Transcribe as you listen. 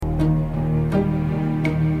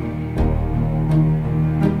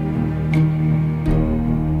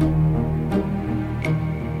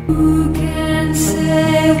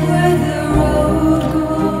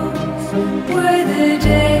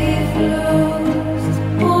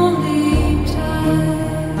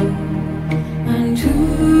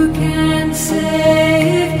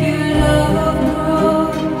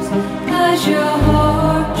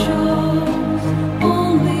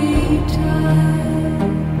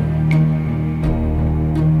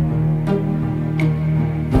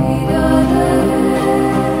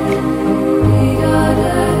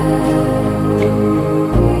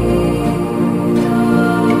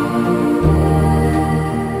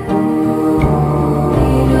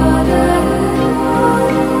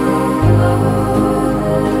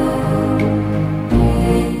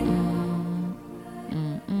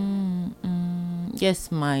Yes,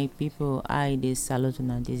 my people, I dey salute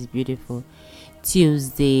on this beautiful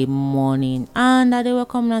Tuesday morning, and I dey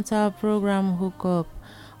welcome you to our program Hook Up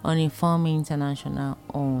on Informing International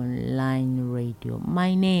Online Radio.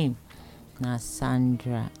 My name na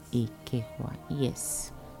Sandra Ikehua.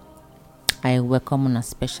 Yes, I welcome you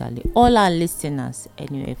especially all our listeners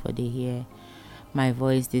anywhere for they hear my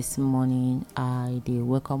voice this morning. I dey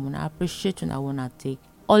welcome and appreciate you. I wanna take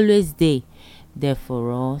always day there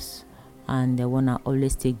for us, and I wanna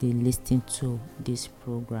always take the listening to this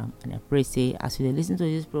program. And I pray say as you listen to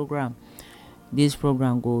this program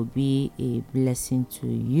will be a blessing to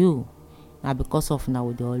you. Now because of now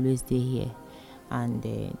we dey always dey here, and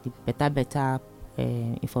the better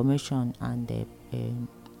information and the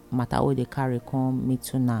matter wey they carry come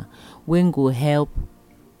meet una when go help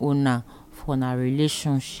una for na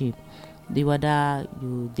relationship. The whether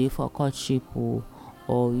you dey for courtship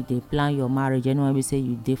or you dey plan your marriage, anyone we say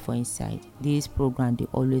you dey for inside this program, they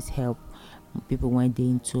always help people when they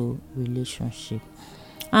into relationship.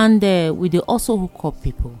 And we dey also hook up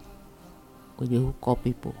people. We dey hook up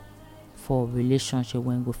people for relationship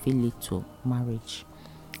when go feel lead to marriage.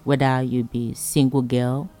 Whether you be single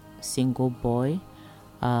girl, single boy,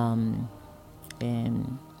 a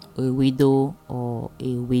widow or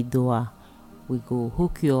a widower, we go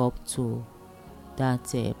hook you up to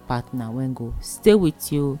that partner when go stay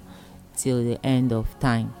with you till the end of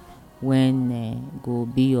time, when go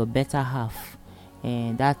be your better half,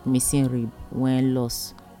 and that missing rib when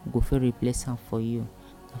lost go feel replace am for you.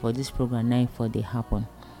 For this program now for they happen.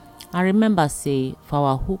 And remember say for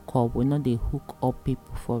our hook up, we not dey hook up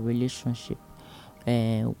people for relationship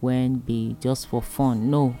when be just for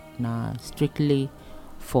fun. No, na strictly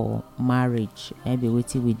for marriage. Maybe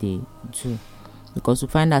wetin we dey do, because we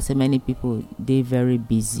find that so many people they very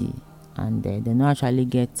busy, and they don't actually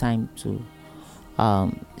get time to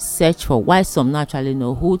search for, why some not actually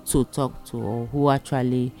know who to talk to or who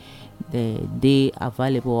actually they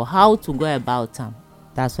available or how to go about them.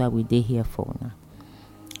 That's why we dey here for now.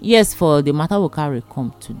 Yes, for the matter we carry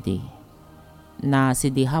come today. Now say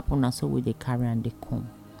they happen, and so we they carry and they come.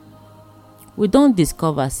 We don't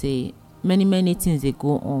discover say many things they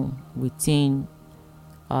go on within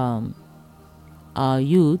our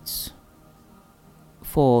youths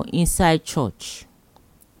for inside church.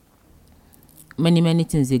 Many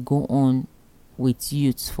things they go on with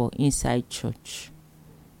youths for inside church.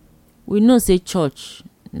 We know say church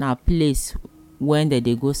na place when they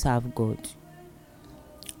go serve God.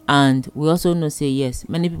 And we also know say yes,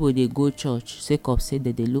 many people they go church sake of say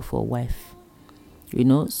that they look for wife. You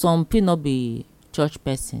know, some people not be church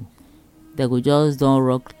person, they go just don't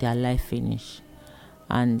rock their life finish.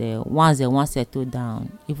 And once they want settle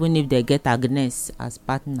down, even if they get Agnes as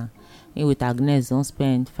partner, with Agnes don't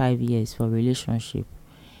spend 5 years for relationship,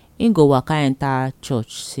 in go waka enter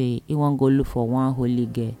church say he want go look for one holy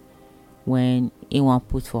girl when he want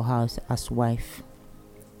put for house as wife.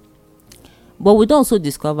 But we don't also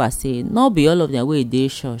discover say not be all of them way they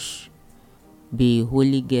church be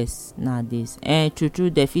holy girls nowadays. True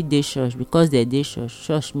they fit dey church because they dey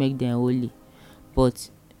church make them holy. But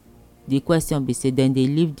the question be say then they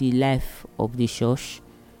live the life of the church.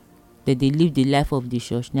 That they live the life of the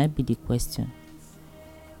church. That be the question.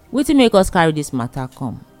 Wetin make us carry this matter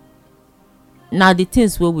come? Now the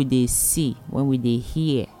things where we they see, when we they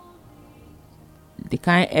hear, the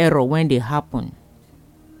kind error when they happen,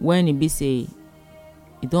 when it be say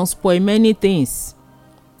it don't spoil many things.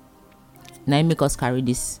 Now it make us carry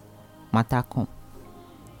this matter come.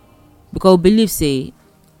 Because we believe say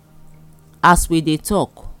as we they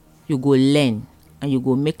talk, you go learn and you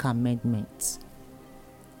go make amendments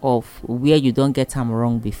of where you don't get them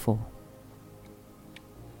wrong before.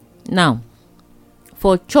 Now,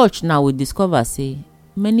 for church now we discover say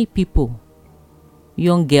many people,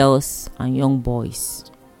 young girls and young boys,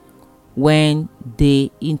 when they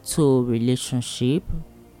into relationship,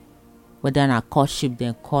 whether na courtship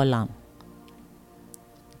then call them,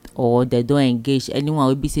 or they don't engage, anyone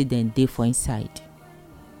will be say then they for inside.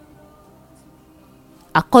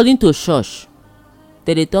 According to church,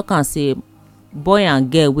 they talk and say boy and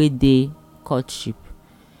girl wey dey courtship,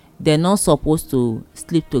 they're not supposed to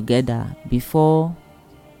sleep together before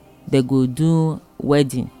they go do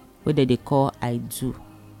wedding, what they call I do.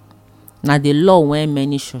 Now the law when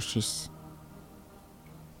many churches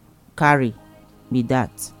carry be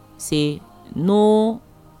that say no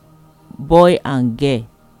boy and girl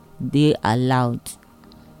they allowed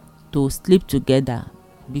to sleep together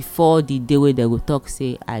before the day where they go talk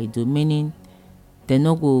say I do, meaning they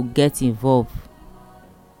no go get involved,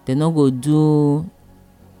 they no go do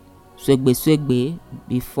swegbe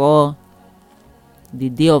before the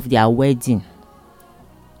day of their wedding.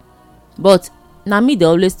 But na me dey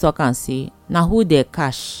always talk am say na who dey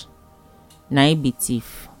cash na him be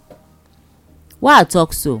thief. Why I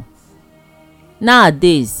talk so?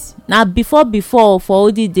 Nowadays, na before for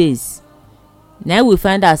olden days, na we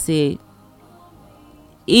find out say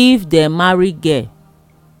if dem marry girl,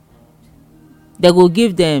 dem go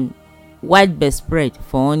give dem white bedspread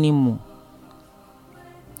for honeymoon.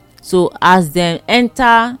 So as dem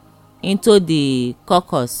enter into the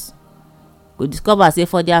caucus, go discover say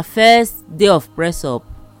for their first day of press up,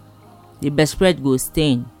 the bedspread go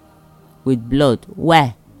stain with blood.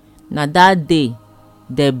 Why? Na that day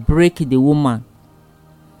they break the woman.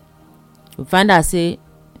 We find out say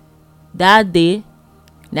that day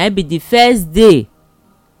na be the first day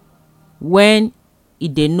when e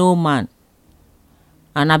dey know man,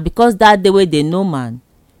 and na because that day wey dey know man,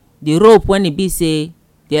 the rope when e be say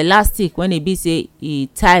the elastic when e be say e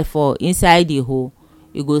tie for inside the hole,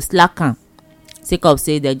 e go slack am sake of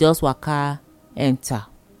say they just waka enter.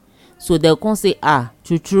 So they come say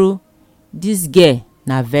true true this girl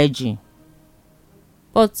na virgin.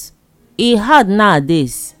 But e hard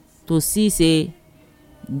nowadays to see say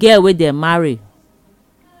girl wey dem marry,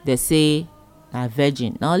 they say na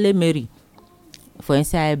virgin. Na only Mary for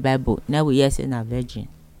inside Bible na we hear say na virgin.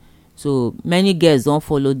 So many girls don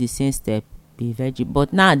follow the same step, be virgin.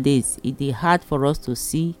 But nowadays e dey hard for us to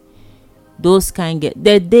see those kind girls.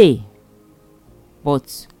 They dey,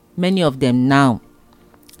 but many of them now,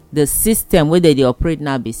 the system wey dey operate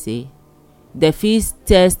now be say they fit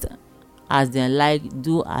test as dem like,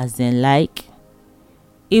 do as dem like,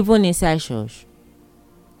 even inside church,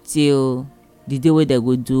 till the day wey they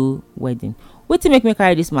go do wedding. Wetin make me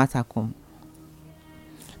carry this matter come?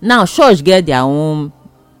 Now church get their own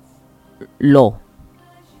law,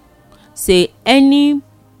 say any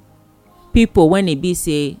people when e be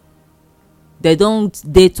say they don't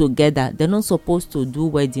dey together, they not supposed to do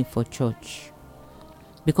wedding for church.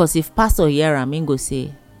 Because if pastor hear am, him go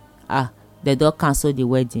say they don cancel the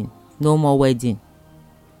wedding, no more wedding.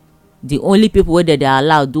 The only people wey dey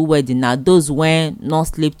allow do wedding na those when not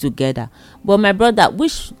sleep together. But my brother,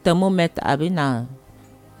 which thermometer abi na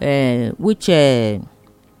which what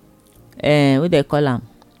they call am,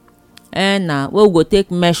 na wey we go take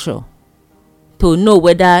measure to know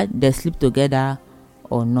whether they sleep together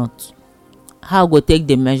or not? How we go take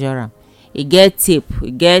the measure am? E get tape, e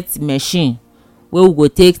get machine wey we go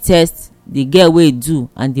take test the girl wey do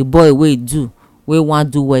and the boy wey do wey wan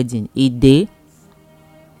do wedding. E dey?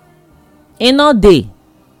 E no dey.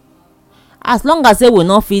 As long as say we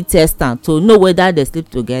no fit test am to know whether they sleep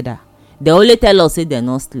together, they only tell us say they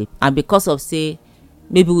no sleep, and because of say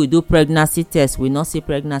maybe we do pregnancy test, we no see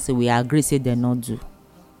pregnancy, we agree say they no do.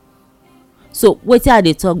 So wetin I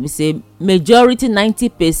dey talk be say majority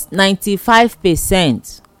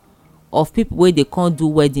 95% of people wey dey come do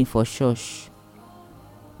wedding for church,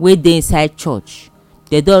 wey dey inside church,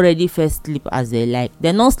 they don already first sleep as they like.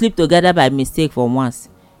 They no sleep together by mistake for once.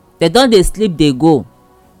 They don dey sleep dey go.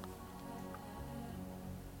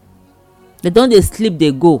 They don dey sleep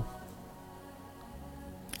dey go.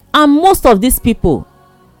 And most of these people,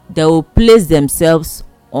 they will place themselves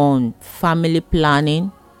on family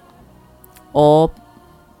planning, or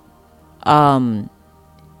the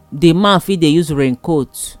man fit dey use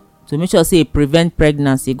raincoat to make sure say e prevent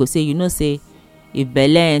pregnancy. Go say, you know say if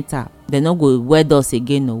belle enter, they no go wed us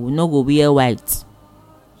again. No, we no go wear white.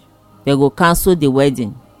 They go cancel the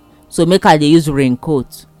wedding. So make I dey use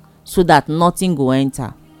raincoat so that nothing go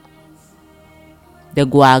enter. They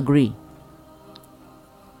go agree.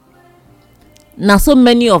 Na so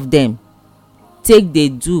many of them take dey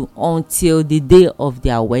do until the day of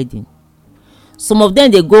their wedding. Some of them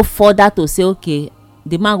dey go further to say, okay,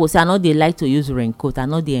 the man go say, I no dey like to use raincoat, I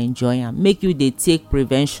no dey enjoy am. Make you dey take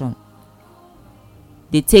prevention,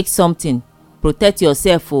 dey take something, protect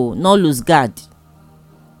yourself, no lose guard.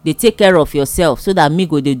 Dey take care of yourself so that me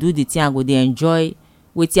go dey do the thing, I go dey enjoy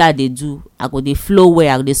wetin I dey do, I go dey flow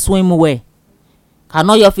well, I go dey swim well.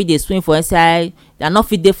 Cannot your fit dey swim for inside, I no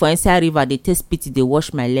fit dey for inside river dey take spit dey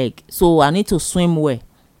wash my leg, so I need to swim well.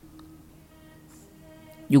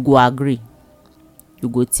 You go agree, you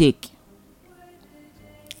go take.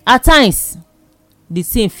 At times the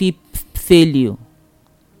thing fit fail you.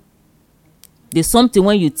 There's something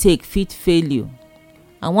when you take fit fail you,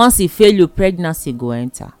 and once e fail you, pregnancy go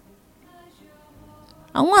enter.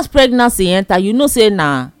 And once pregnancy enter, you know say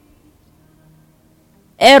na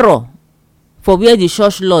error for where the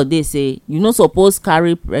church law dey say you no suppose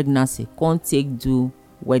carry pregnancy come take do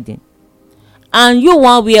wedding. And you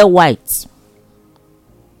wan wear white,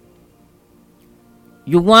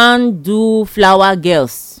 you wan do flower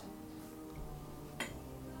girls,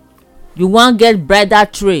 you wan get bridal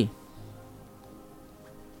tray,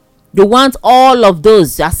 You want all of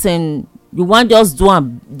those, as in you want just do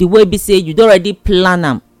am the way be say you don already plan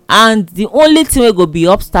am, and the only thing wey go be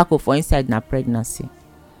obstacle for inside na pregnancy.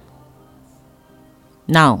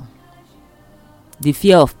 Now the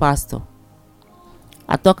fear of pastor,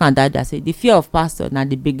 I talk am that day, I say the fear of pastor na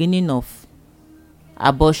the beginning of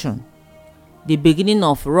abortion, the beginning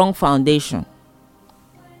of wrong foundation.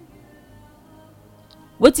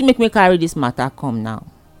 Wetin make me carry this matter come now?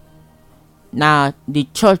 Na the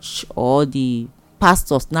church or the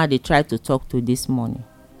pastors now dey try to talk to this morning.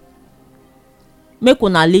 Make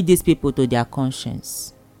una lead these people to their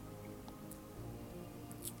conscience.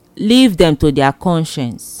 Leave them to their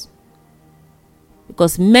conscience,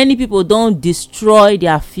 because many people don destroy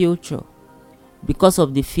their future because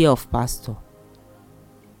of the fear of pastor.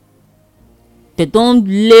 They don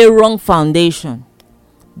lay wrong foundation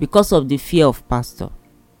because of the fear of pastor.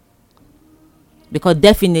 Because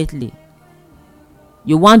definitely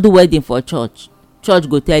you wan do wedding for church, church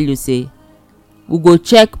go tell you say we go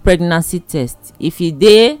check pregnancy test. If e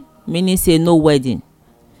dey, meaning say no wedding.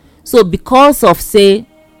 So because of say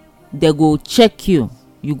they go check you,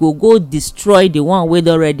 you go destroy the one wey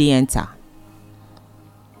don already enter.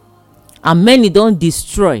 And many don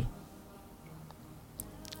destroy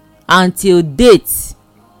until date,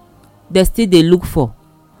 they still dey look for,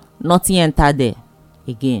 nothing enter there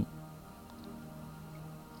again.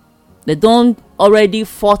 They don already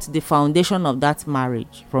fought the foundation of that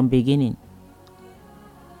marriage from beginning.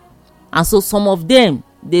 And so some of them,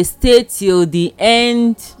 they stay till the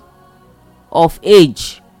end of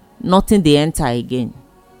age, nothing dey enter again.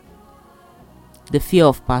 The fear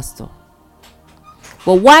of pastor.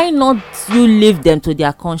 But why not you leave them to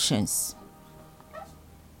their conscience?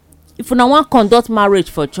 If una wan conduct marriage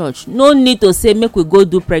for church, no need to say make we go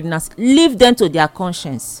do pregnancy. Leave them to their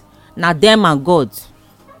conscience. Na them and God.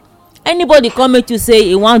 Anybody come make you say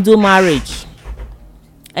he wan do marriage,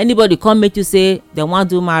 anybody come make you say they wan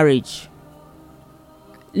do marriage,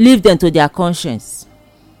 leave them to their conscience.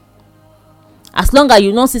 As long as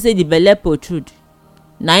you no see say the belle protrude,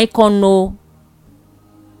 na you come know.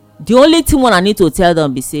 The only thing one I need to tell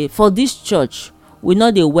them be say, for this church we no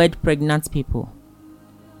dey wed pregnant people,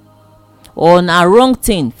 or na wrong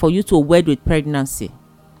thing for you to wed with pregnancy,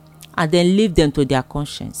 and then leave them to their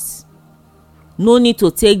conscience. No need to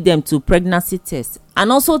take them to pregnancy test,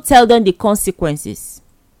 and also tell them the consequences.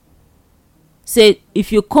 Say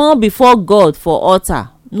if you come before God for altar,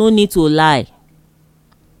 no need to lie,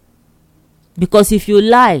 because if you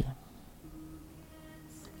lie,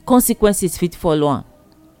 consequences fit follow am.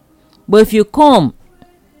 But if you come,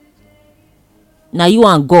 na you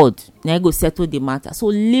and God na you go settle the matter. So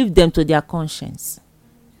leave them to their conscience,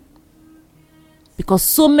 because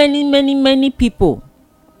so many people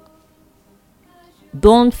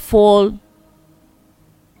don't fall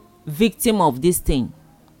victim of this thing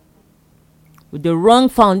with the wrong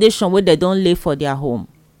foundation wey they don lay for their home.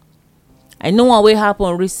 I know one wey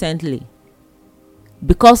happen recently.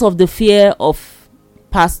 Because of the fear of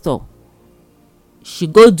pastor, she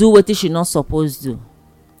go do wetin she not suppose do.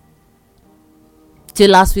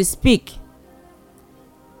 Till as we speak,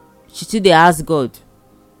 she still dey ask God,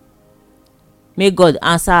 make God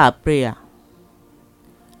answer her prayer.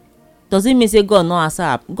 Does it mean say God no answer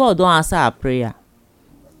her? God don answer her prayer.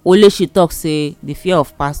 Only she talk say the fear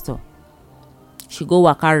of pastor, she go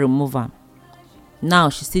waka remove am. Now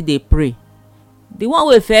she still dey pray. The one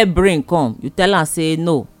wey first bring come, you tell am say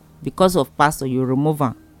no, because of pastor you remove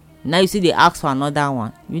am. Now you see they ask for another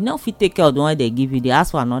one. You no fit take care of the one they give you, they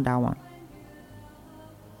ask for another one.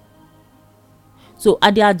 So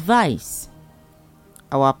I dey advise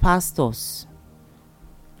our pastors,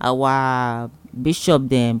 our bishop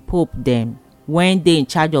them, pope them, when they in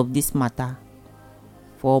charge of this matter,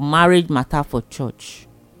 for marriage matter for church,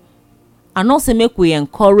 and not say make we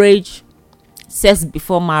encourage sex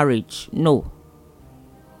before marriage. No.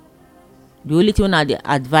 The only thing I dey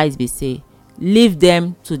advise be say, leave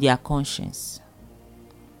them to their conscience.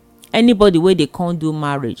 Anybody wey they can't do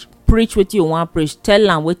marriage, preach what you want preach, tell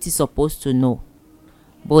them what you supposed to know,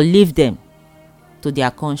 but leave them to their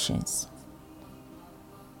conscience.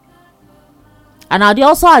 And I dey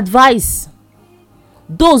also advise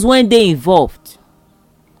those when they involved,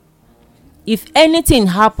 if anything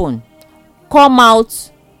happen, come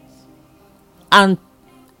out and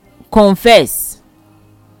confess.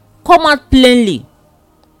 Come out plainly.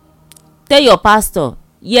 Tell your pastor,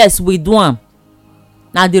 yes, we do am.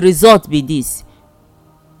 Now the result be this.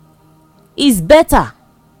 It's better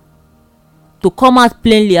to come out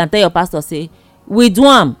plainly and tell your pastor, say, we do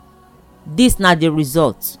am. This na the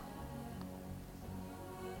result.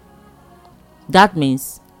 That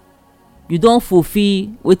means you don fulfill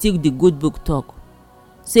wetin the good book talk.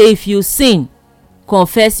 Say if you sin,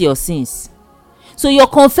 confess your sins. So your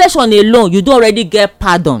confession alone, you don already get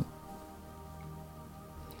pardon.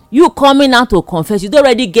 You coming out to confess, you don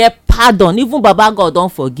already get pardon. Even Baba God don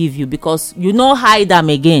forgive you because you no hide am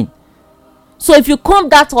again. So if you come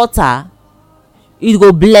that altar, it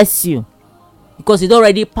go bless you because it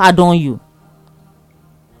already pardon you.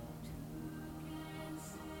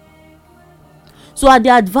 So I dey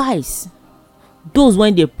advise those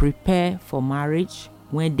when they prepare for marriage,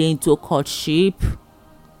 when they into courtship,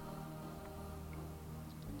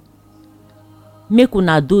 make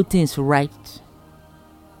una do things right.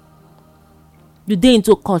 You dey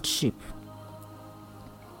into courtship,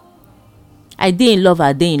 I dey in love,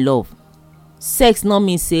 I dey in love. Sex no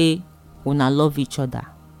mean say una love each other,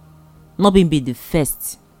 no be the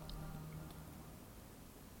first.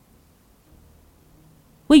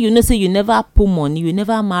 When you know say you never put money, you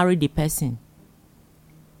never marry the person,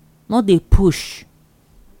 no dey push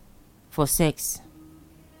for sex.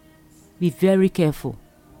 Be very careful.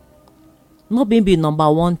 No be number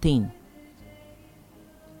one thing.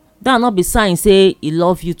 That not be sign say he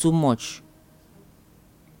love you too much.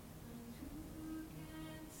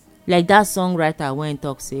 Like that songwriter when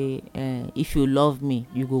talk say, if you love me,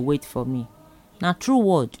 you go wait for me. Na true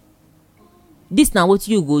word. This na what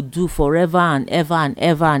you go do forever and ever and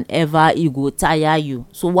ever and ever. E go tire you.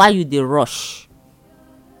 So why you dey rush?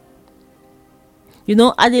 You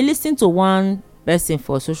know, I dey listen to one person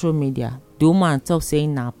for social media. The woman talk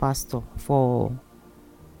saying na pastor for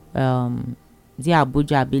the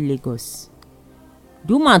Abuja be Lagos.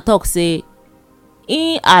 The woman talk say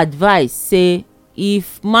in advice say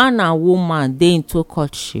if man and woman dey into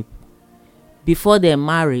courtship before they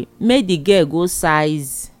marry, make the girl go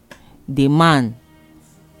size the man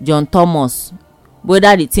John Thomas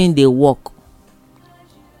whether the thing dey work.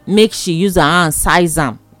 Make she use her hand size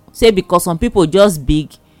am. Say because some people just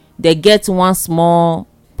big, they get one small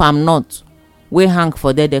palm nut wey hang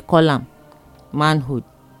for there, they call am manhood.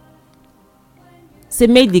 Say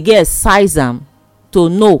make the girl size am to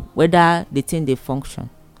know whether the thing dey function.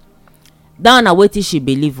 That one na wetin she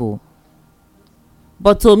believe o.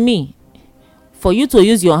 But to me, for you to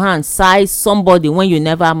use your hand size somebody when you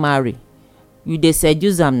never marry, you dey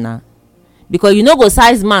seduce am na. Because you no go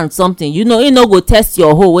size man something, you know he no go test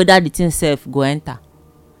your hole whether the thing sef go enter.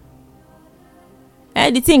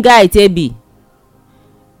 The thing guy take be.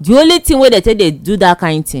 The only thing wey they take dey do that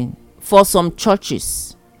kind thing for some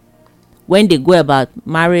churches, when they go about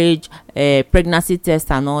marriage, pregnancy test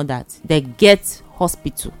and all that, they get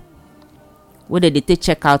hospital where they take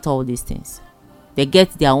check out all these things. They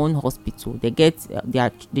get their own hospital. They get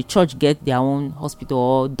the church get their own hospital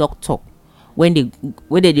or doctor when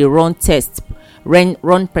they run test,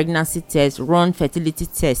 run pregnancy test, run fertility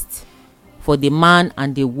test for the man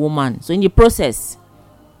and the woman. So in the process,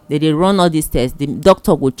 they run all these tests. The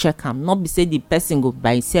doctor will check am. Not be say the person go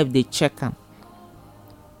by himself. They check am.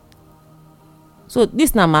 So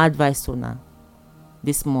this na my advice to una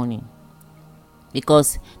this morning,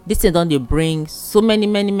 because this thing don dey bring so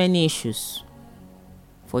many issues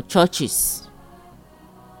for churches.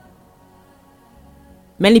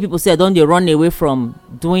 Many people say don dey run away from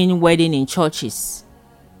doing wedding in churches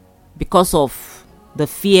because of the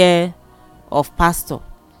fear of pastor.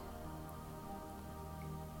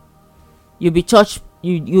 You be church,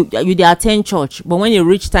 you dey attend church, but when you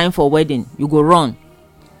reach time for wedding, you go run.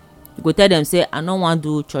 You go tell them say, I no wan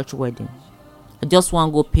do church wedding, I just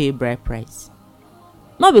wan go pay bride price.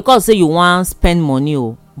 Not because say you wan spend money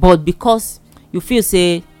o, but because you feel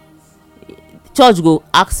say church go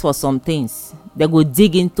ask for some things, they go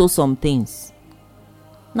dig into some things.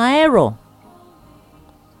 Na error.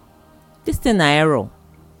 This thing na error.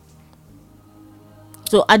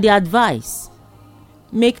 So I dey advise,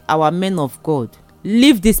 make our men of God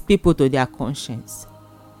leave these people to their conscience.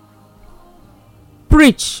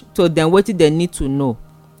 Preach to them wetin they need to know.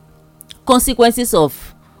 Consequences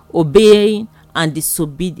of obeying and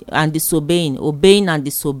disobeying, obeying and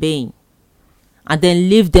disobeying, and then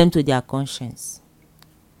leave them to their conscience.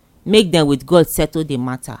 Make them with God settle the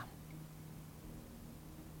matter.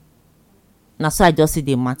 Na so I just see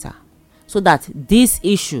the matter, so that this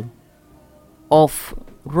issue of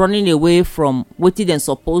running away from wetin dem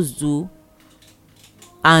suppose do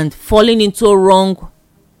and falling into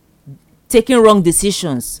taking wrong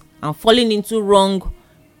decisions and falling into wrong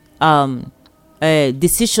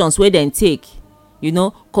decisions wey dem take,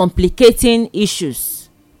 complicating issues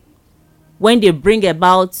when they bring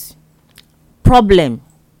about problem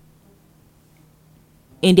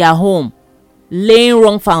in their home, laying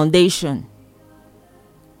wrong foundation,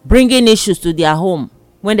 bringing issues to their home,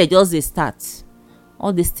 when they just dey start,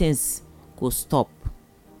 all these things go stop.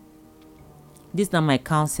 This na my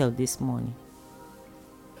counsel this morning.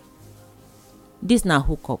 This na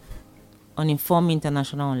Hook Up on Inform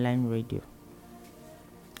International Online Radio.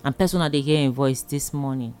 And person that dey hear im voice this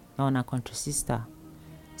morning na una country sister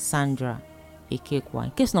Sandra Ikekwa.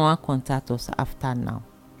 In case no one contact us after now,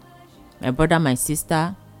 my brother, my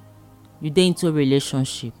sister, you dey into a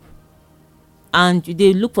relationship and you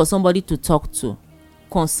dey look for somebody to talk to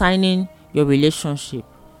concerning your relationship.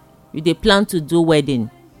 You dey plan to do wedding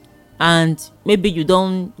and maybe you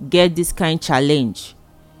don get this kind challenge.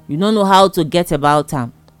 You don't know how to get about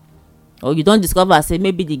am, or you don discover say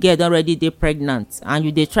maybe the girl don already dey pregnant and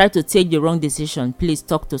you dey try to take the wrong decision. Please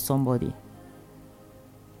talk to somebody.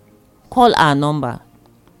 Call our number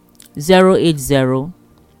 080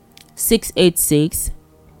 686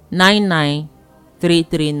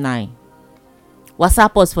 99339.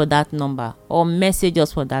 WhatsApp us for that number or message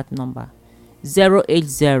us for that number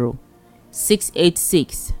 080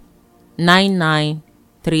 686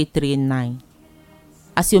 99339.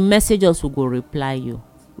 As you message us, we go reply you.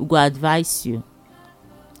 We go advise you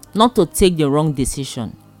not to take the wrong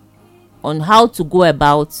decision on how to go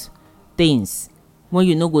about things when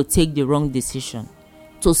you no go take the wrong decision,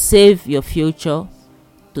 to save your future,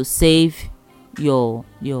 to save your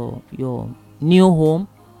new home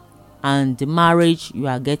and the marriage you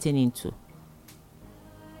are getting into.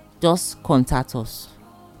 Just contact us.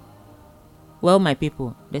 Well, my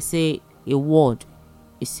people, they say a word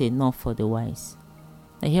is enough for the wise.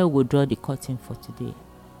 Now here we will draw the curtain for today.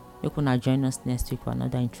 You can join us next week for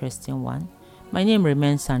another interesting one. My name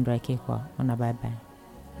remains Sandra Ikekwa. Bye bye.